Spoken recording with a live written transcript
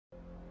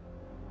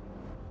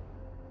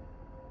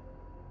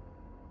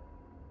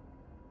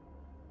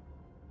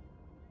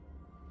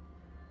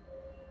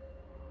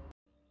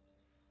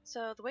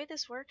So the way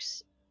this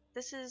works,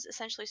 this is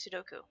essentially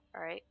Sudoku,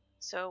 alright?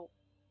 So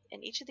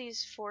in each of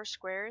these 4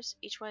 squares,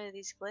 each one of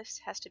these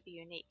glyphs has to be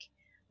unique.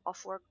 All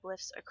 4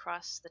 glyphs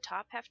across the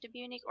top have to be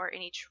unique, or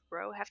in each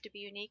row have to be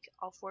unique.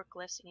 All 4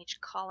 glyphs in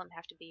each column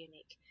have to be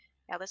unique.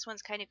 Now this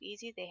one's kind of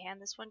easy. They hand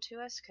this one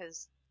to us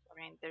because,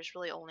 I mean, there's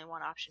really only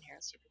one option here.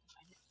 Let's see if we can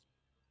find it.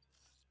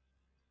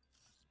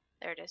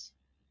 There it is.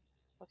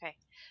 Okay,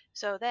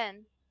 so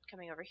then,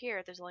 coming over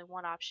here, there's only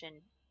one option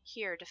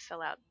here to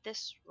fill out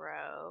this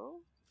row.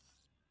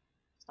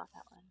 It's not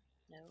that one.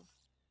 No.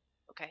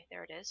 Okay,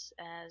 there it is.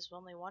 There's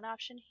only one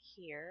option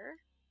here.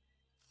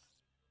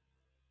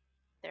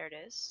 There it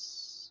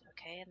is.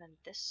 Okay, and then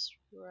this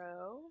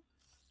row.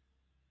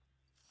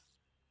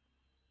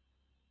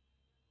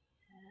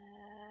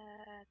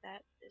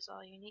 That is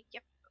all unique.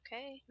 Yep,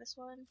 okay, this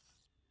one.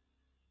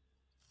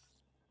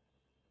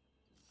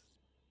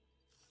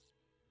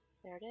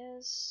 There it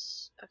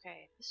is.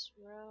 Okay, this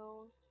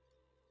row.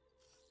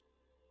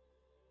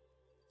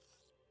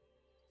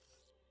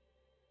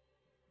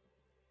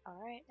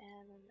 Alright,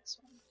 and then this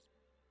one.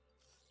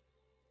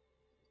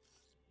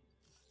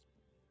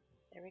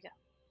 There we go.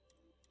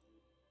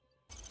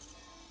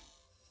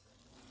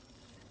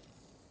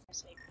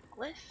 There's a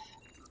glyph.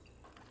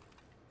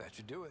 That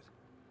should do it.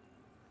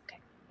 Okay.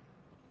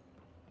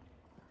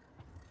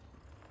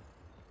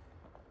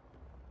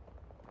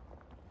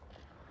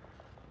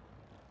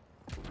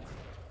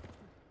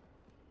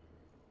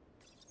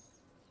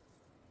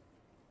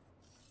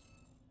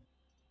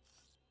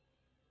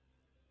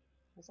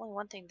 There's only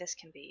one thing this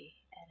can be,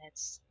 and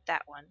it's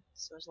that one.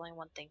 So there's only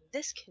one thing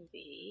this can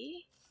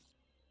be,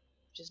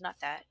 which is not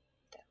that.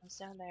 That one's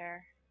down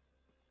there.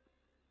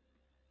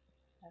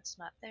 That's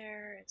not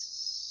there.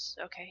 It's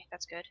okay.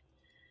 That's good.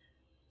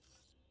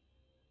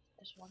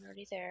 There's one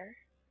already there.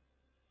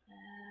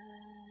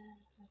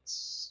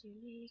 That's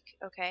unique.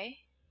 Okay.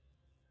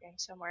 Going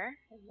somewhere.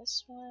 And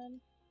this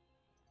one.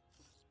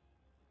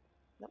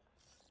 Nope.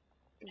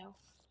 No.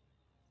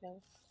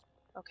 No.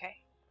 Okay.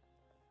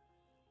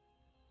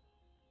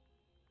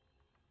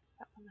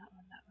 That one, that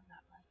one, that one,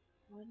 that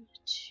one. 1,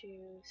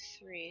 2,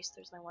 3. So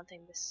there's only one thing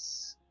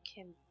this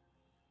can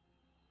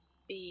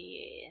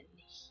be in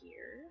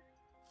here.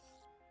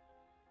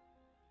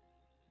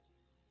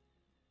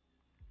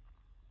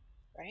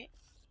 Right?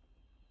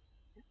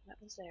 Yep, that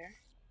one's there.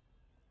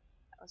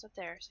 That one's up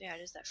there. So yeah,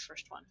 it is that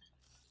first one.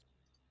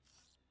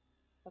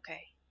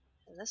 Okay.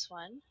 And this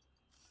one.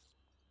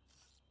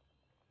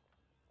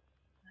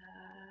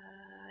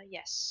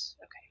 Yes.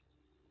 Okay.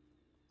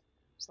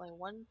 There's only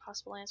one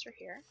possible answer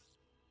here.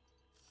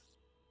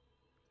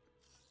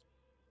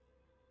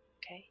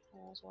 Okay.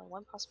 And there's only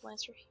one possible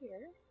answer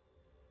here.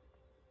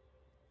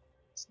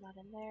 It's not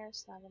in there.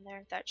 It's not in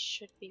there. That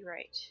should be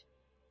right.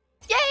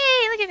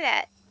 Yay! Look at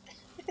that!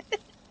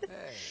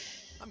 Hey,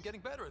 I'm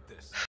getting better at this.